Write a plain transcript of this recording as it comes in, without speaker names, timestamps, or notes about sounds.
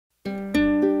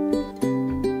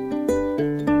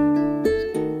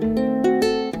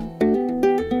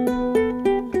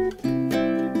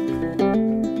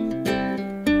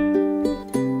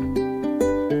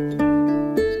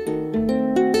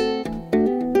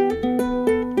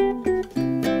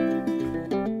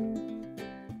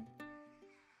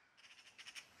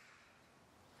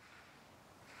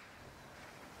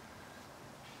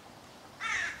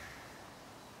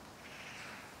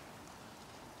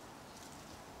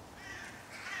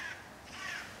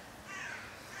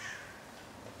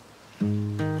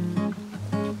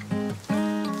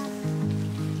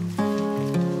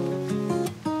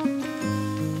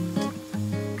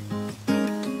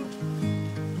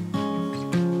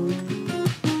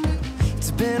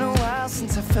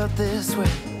I felt this way.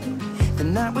 The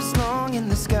night was long and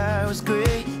the sky was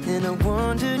gray, and I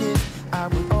wondered if I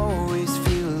would always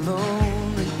feel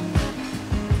lonely.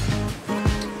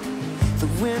 The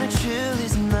winter chill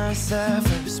is nice at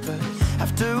first, but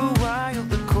after a while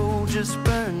the cold just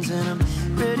burns, and I'm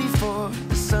ready for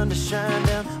the sun to shine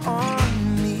down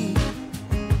on me.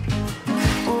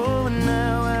 Oh, and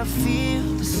now I feel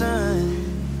the sun.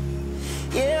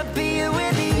 Yeah, being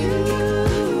with you.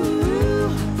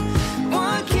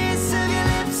 One kiss of your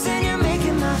lips and you're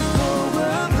making my whole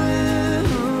world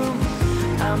bloom.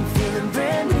 I'm feeling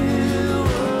brand new,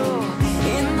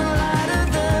 in the light of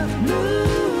the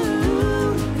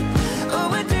moon. Oh,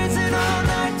 we're dancing all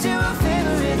night to our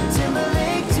favorite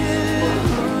Timberlake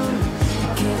tune.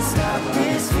 Can't stop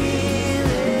this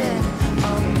feeling,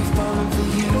 I'm falling for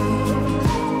you.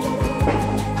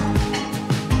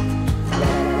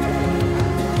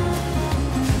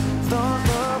 Thought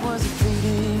love was a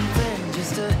fleeting friend,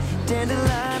 just a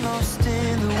dandelion lost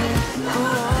in the wind. Go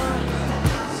on,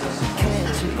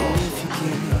 catch it if you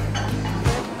can.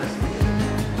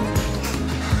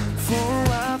 For a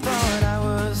while thought I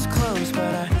was close,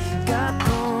 but I got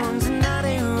thorns and not a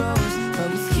rose. But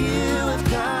with you I've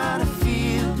got a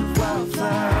field of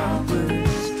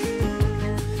wildflowers.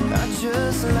 I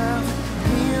just love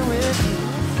being with you,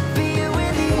 being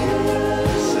with you.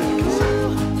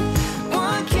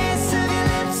 One kiss of your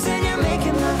lips and you're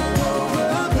making my whole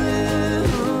world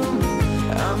bloom.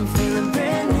 I'm feeling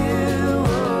brand new,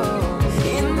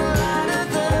 in the light of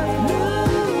the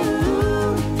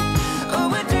moon. Oh,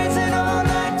 we're dancing all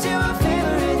night to our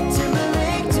favorite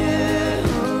Timberlake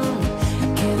tune. I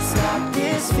can't stop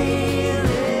this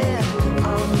feeling,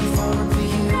 I'm falling for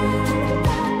you.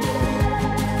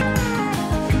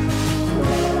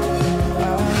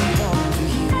 I'm falling for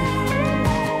you.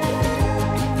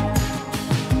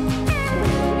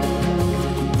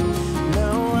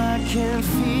 Now I can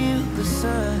feel the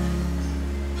sun.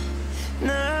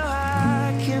 Now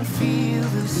I can feel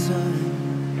the sun.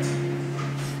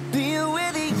 Being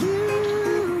with you.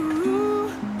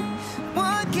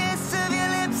 One kiss of your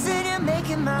lips and you're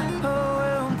making my whole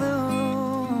world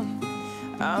bloom.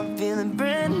 I'm feeling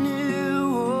brand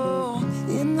new,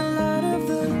 in the light of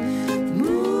the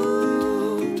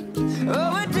moon. Oh,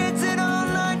 we're dancing all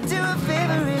night to our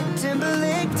favorite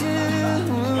Timberlake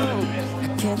tune. I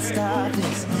can't stop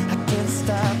this, I can't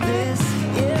stop this.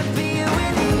 Yeah, being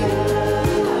with you.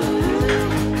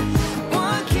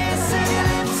 One kiss of your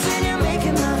lips and you're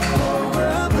making my whole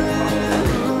world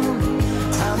bloom.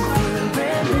 I'm feeling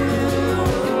brand new,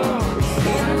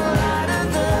 in the light of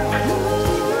the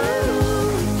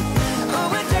moon. Oh,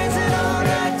 we're dancing all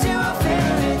night to our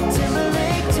favorite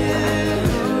Timberlake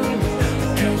tune. I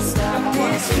can't stop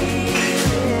this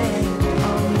feeling,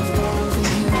 I'm falling for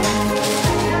you.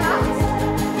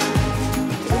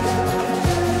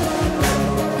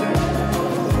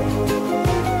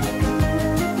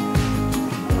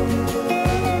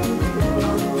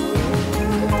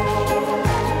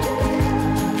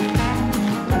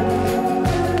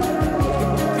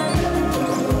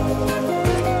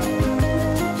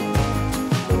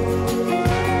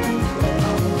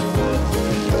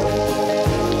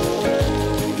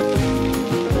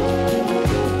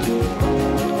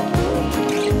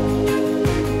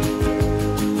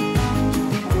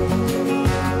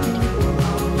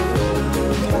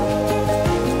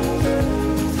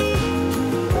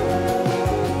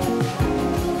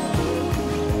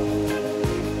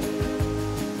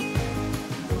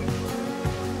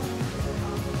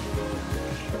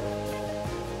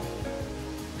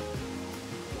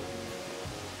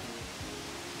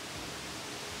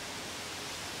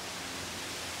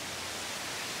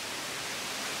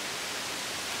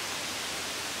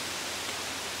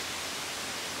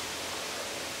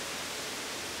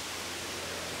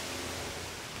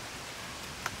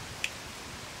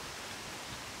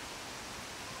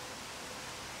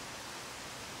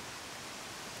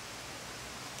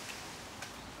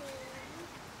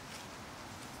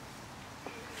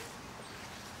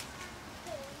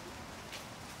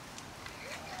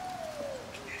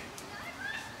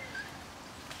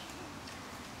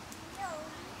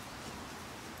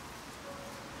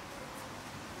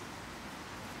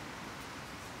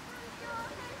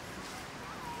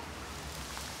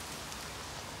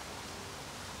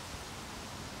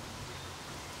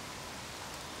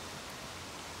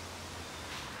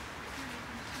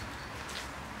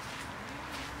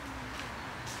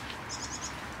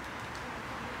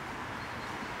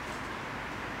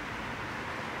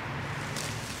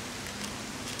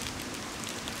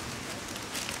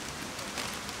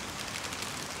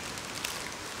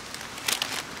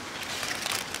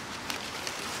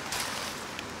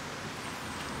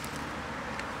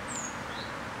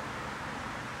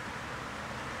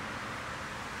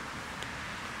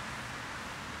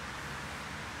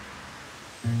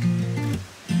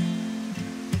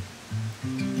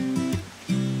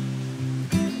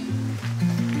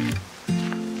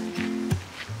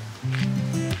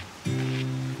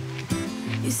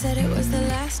 said it was the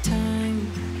last time,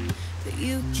 but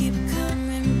you keep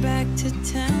coming back to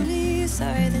tell me you're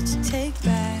sorry that you take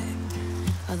back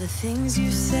all the things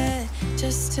you said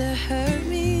just to hurt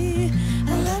me.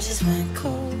 Our love just went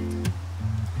cold,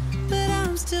 but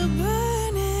I'm still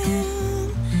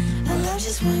burning. Our love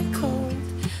just went cold.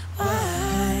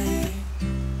 Why?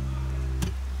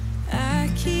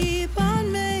 I keep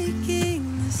on making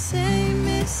the same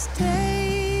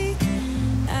mistake.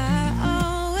 I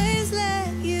always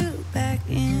let you back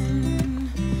in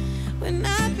when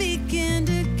I begin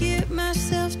to get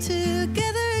myself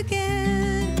together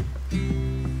again.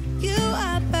 You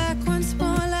are back once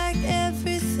more like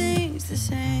everything's the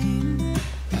same.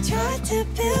 I tried to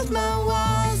build my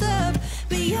walls up,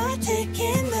 but you're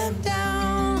taking them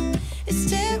down. It's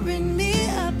tearing me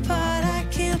apart, I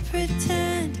can't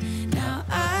pretend. Now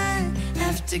I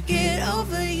have to get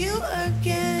over you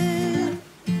again.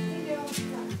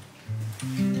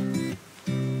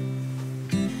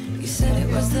 You said it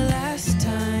was the last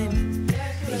time,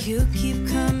 but you keep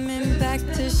coming back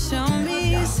to show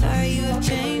me you're sorry you have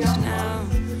changed now.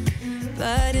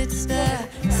 But it's the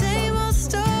same old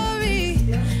story.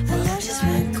 Our love just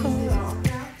went cold,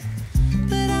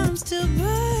 but I'm still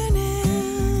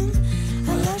burning.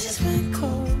 Our love just went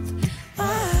cold.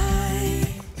 Why?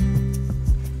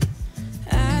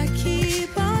 I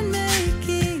keep on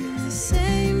making the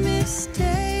same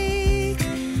mistake.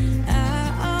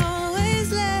 I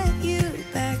always let you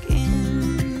back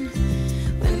in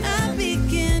when I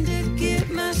begin to get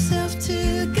myself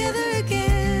together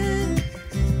again.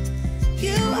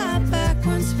 You are back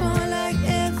once more like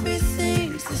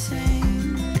everything's the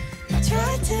same. I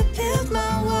tried to build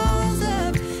my walls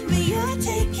up, but you're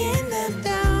taking them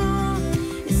down.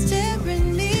 It's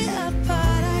tearing me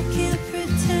apart, I can't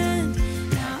pretend.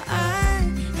 Now I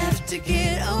have to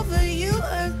get over you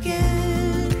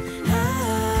again.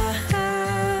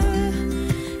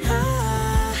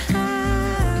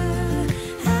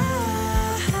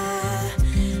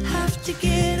 Have to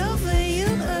get over you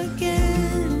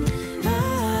again.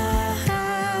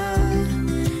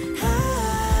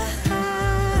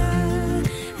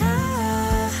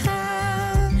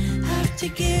 Have to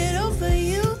get over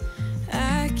you.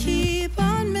 I keep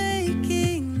on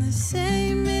making the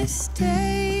same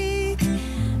mistake.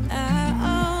 I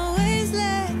always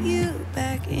let you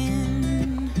back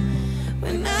in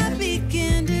when I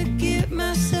begin to get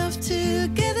myself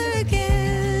together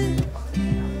again.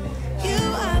 You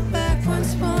are back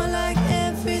once more like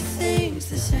everything's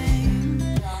the same.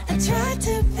 I tried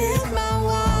to build my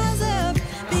walls up,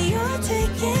 but you're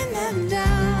taking them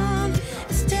down.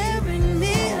 It's tearing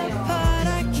me apart,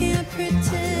 I can't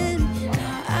pretend.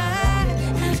 Now I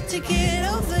have to get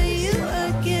over you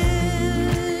again.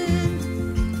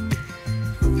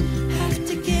 Have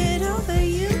to get over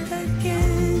you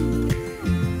again.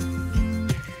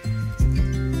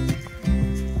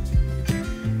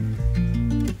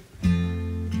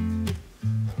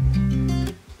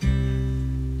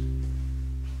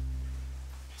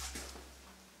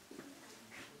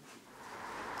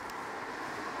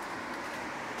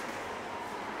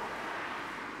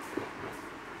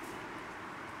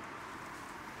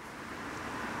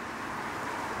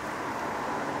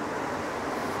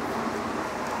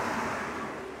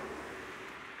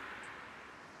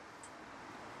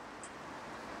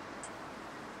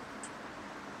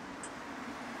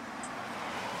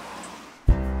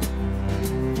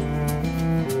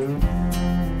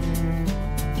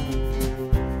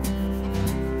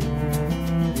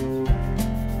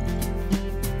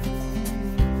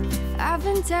 I've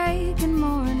been taking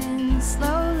mornings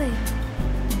slowly,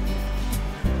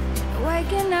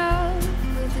 waking up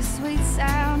with the sweet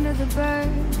sound of the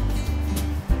birds,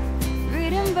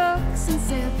 reading books and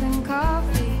sipping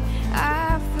coffee.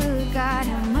 I forgot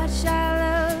how much I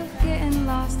love getting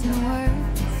lost in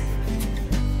words.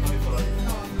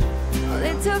 Well,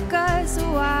 it took us a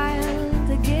while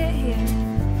to get here.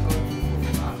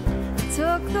 It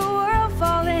took the world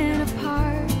falling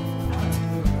apart,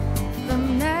 but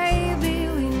maybe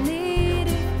we needed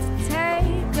to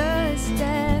take a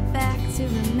step back to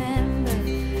remember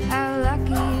how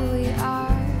lucky we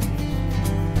are.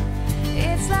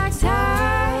 It's like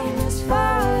time is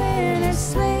falling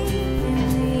asleep in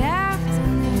the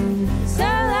afternoon,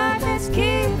 sunlight that's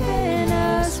keeping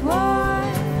us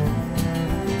warm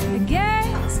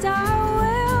against our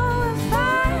will.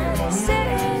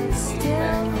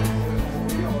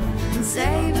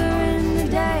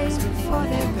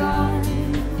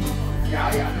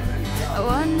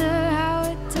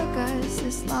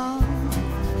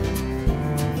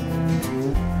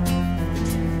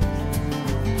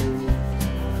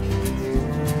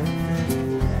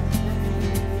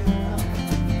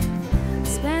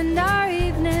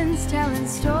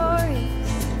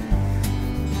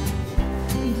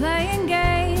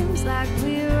 like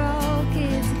we were all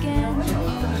kids again,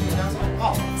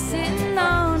 sitting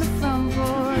on the front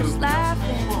porch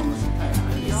laughing.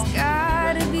 It's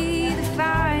gotta be the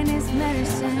finest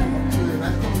medicine.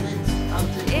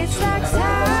 It's like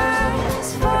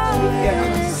time's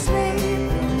falling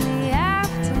asleep in the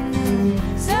afternoon,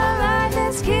 sunlight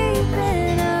that's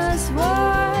keeping us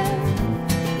warm.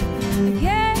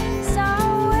 Against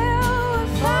our will, we're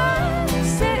finally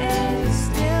sitting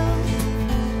still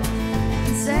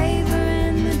and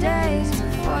savoring the days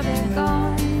before they're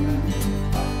gone.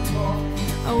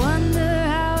 I wonder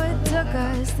how it took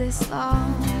us this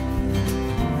long.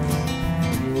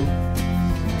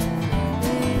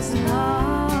 This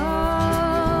long.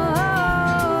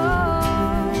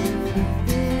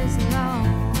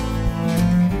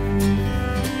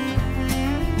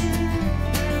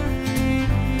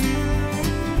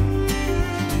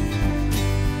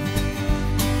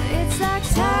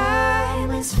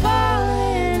 Time is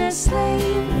falling asleep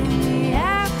in the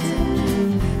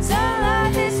afternoon,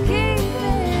 sunlight is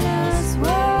keeping us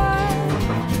warm.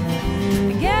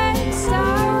 Against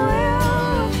our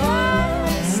will, we're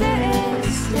finally sitting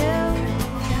still,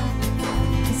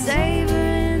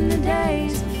 savoring the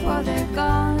days before they're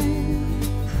gone.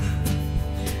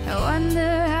 I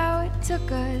wonder how it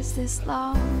took us this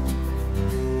long.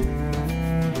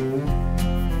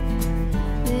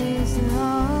 This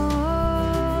long.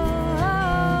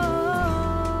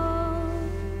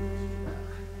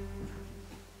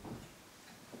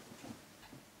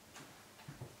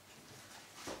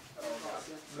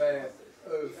 Med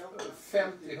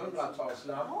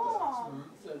 50-100-talslampor.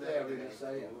 Det är det jag ville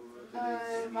säga.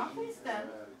 Var finns den?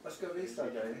 Jag ska visa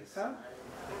dig. Här.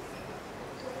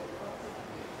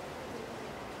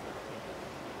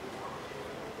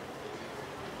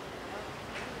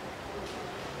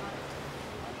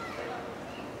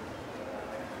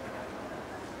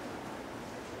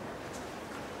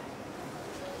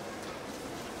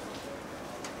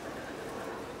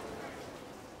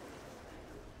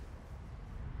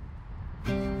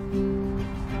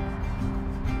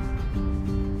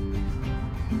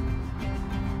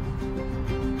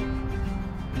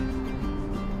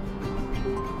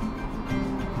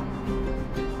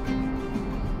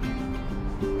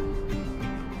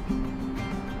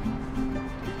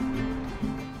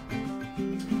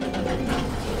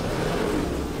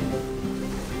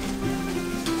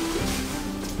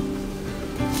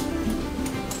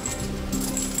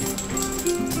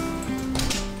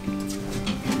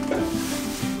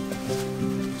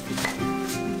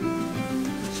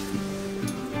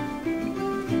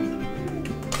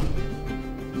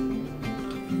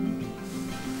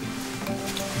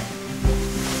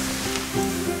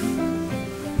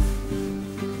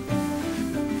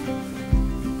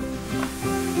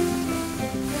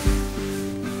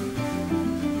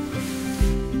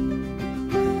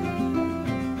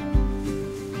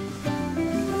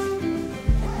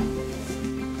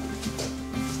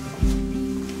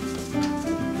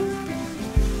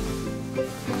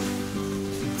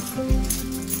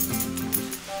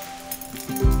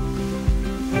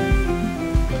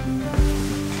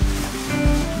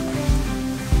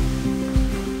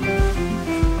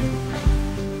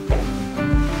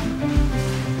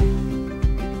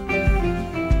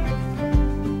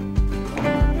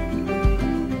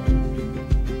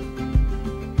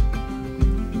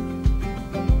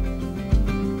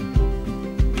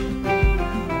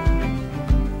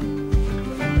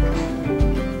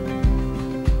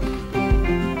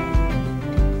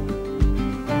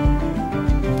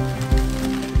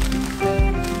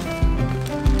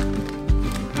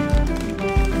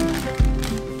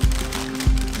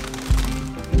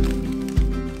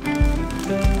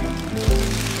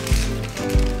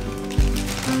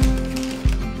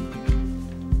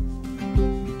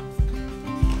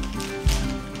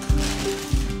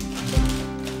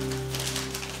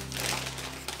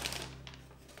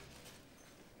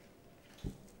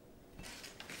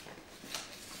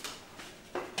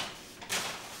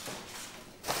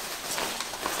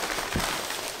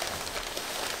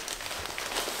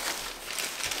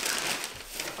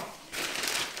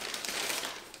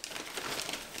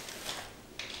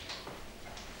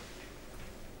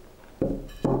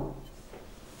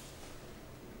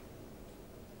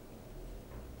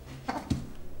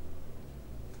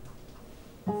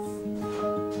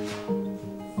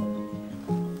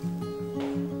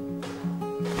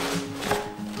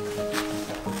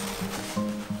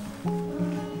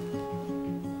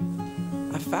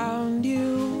 found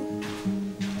you.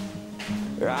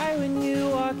 Right when you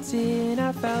walked in,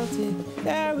 I felt it.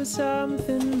 There was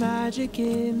something magic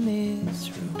in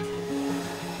this room.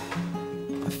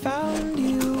 I found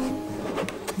you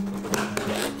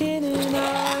in an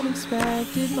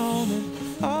unexpected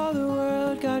moment, all the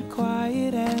world got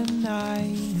quiet and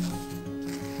I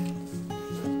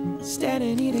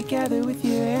standing here together with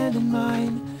your hand in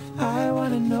mine. I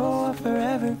wanna know what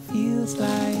forever feels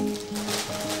like.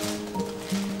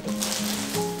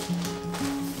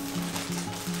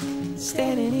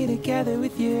 Standing here together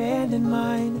with your hand in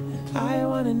mine. I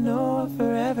wanna know what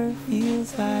forever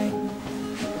feels like.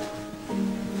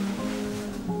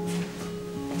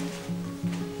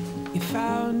 You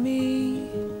found me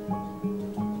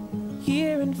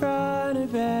here in front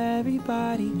of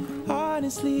everybody.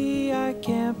 Honestly, I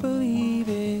can't believe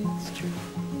it's true.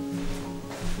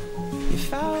 You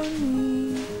found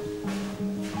me.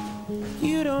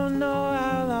 You don't know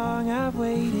how long I've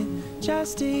waited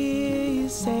just to hear you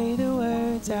say the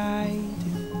words I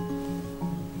do.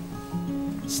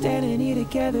 Standing here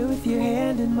together with your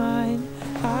hand in mine.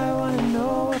 I wanna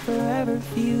know what forever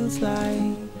feels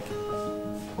like.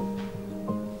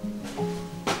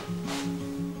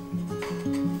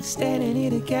 Standing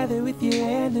here together with your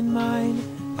hand in mine.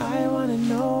 I wanna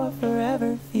know what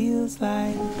forever feels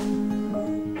like.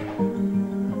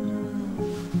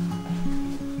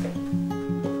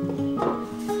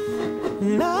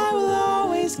 And I will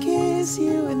always kiss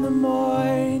you in the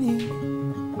morning.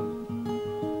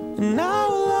 And I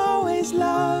will always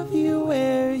love you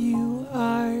where you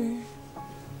are.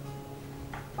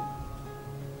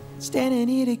 Standing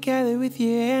here together with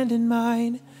your hand in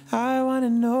mine. I wanna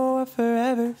know what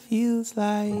forever feels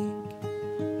like.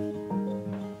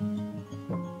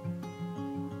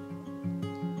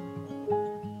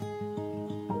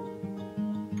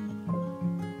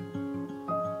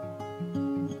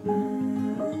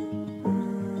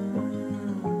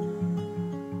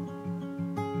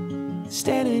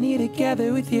 Standing here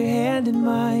together with your hand in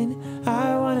mine.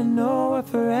 I wanna know what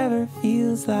forever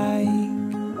feels like.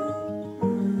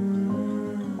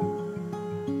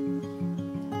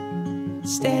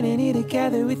 Standing here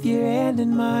together with your hand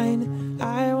in mine.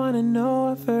 I wanna know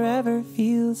what forever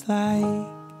feels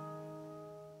like.